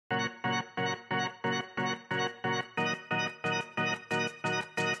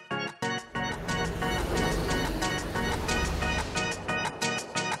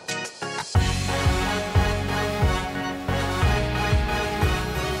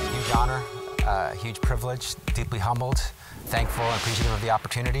a huge privilege, deeply humbled, thankful and appreciative of the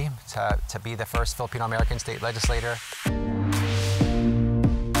opportunity to be the first Filipino-American state legislator.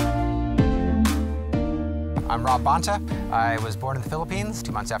 I'm Bonta. I was born in the Philippines.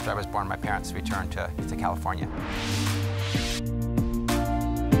 2 months after I was born, my parents returned to California.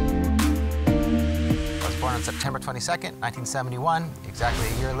 I was born on September 22nd, 1971. Exactly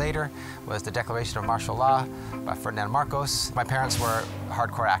a year later was the declaration of martial law by Ferdinand Marcos. My parents were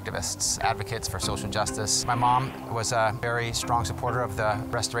hardcore activists, advocates for social justice. My mom was a very strong supporter of the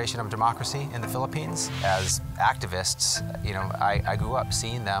restoration of democracy in the Philippines. As activists, you know, I grew up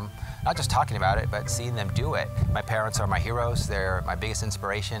seeing them, not just talking about it, but seeing them do it. My parents are my heroes. They're my biggest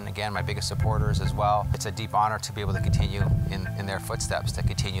inspiration, again, my biggest supporters as well. It's a deep honor to be able to continue in their footsteps, to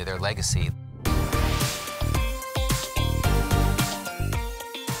continue their legacy.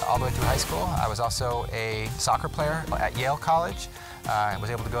 All the way through high school, I was also a soccer player at Yale College. I was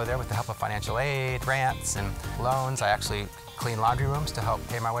able to go there with the help of financial aid, grants, and loans. I actually cleaned laundry rooms to help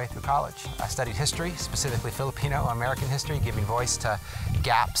pay my way through college. I studied history, specifically Filipino-American history, giving voice to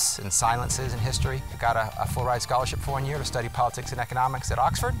gaps and silences in history. I got a full-ride scholarship for 1 year to study politics and economics at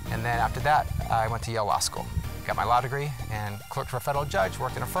Oxford, and then after that, I went to Yale Law School. Got my law degree and clerked for a federal judge,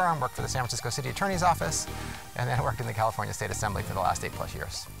 worked in a firm, worked for the San Francisco City Attorney's Office, and then worked in the California State Assembly for the last 8+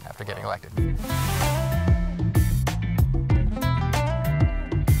 years after getting elected.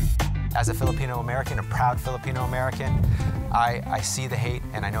 As a Filipino-American, a proud Filipino-American, I see the hate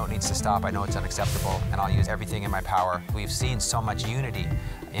and I know it needs to stop. I know it's unacceptable, and I'll use everything in my power. We've seen so much unity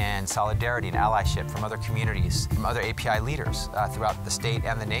and solidarity and allyship from other communities, from other API leaders throughout the state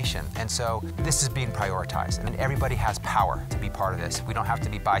and the nation. And so this is being prioritized, and everybody has power to be part of this. We don't have to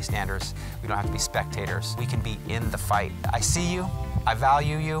be bystanders. We don't have to be spectators. We can be in the fight. I see you, I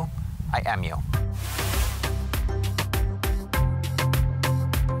value you, I am you.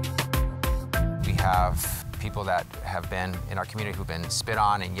 We have people that have been in our community who've been spit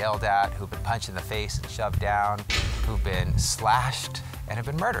on and yelled at, who've been punched in the face and shoved down, who've been slashed and have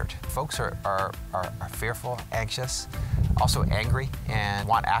been murdered. Folks are fearful, anxious, also angry, and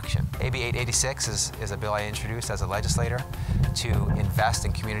want action. AB 886 is a bill I introduced as a legislator to invest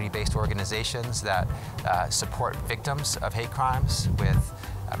in community-based organizations that support victims of hate crimes with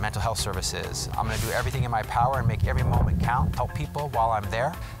mental health services. I'm going to do everything in my power and make every moment count, help people while I'm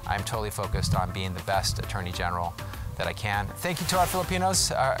there. I'm totally focused on being the best Attorney General that I can. Thank you to our Filipinos,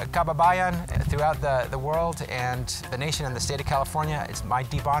 kababayan throughout the world and the nation and the state of California. It's my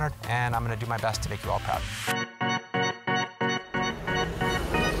deep honor, and I'm going to do my best to make you all proud.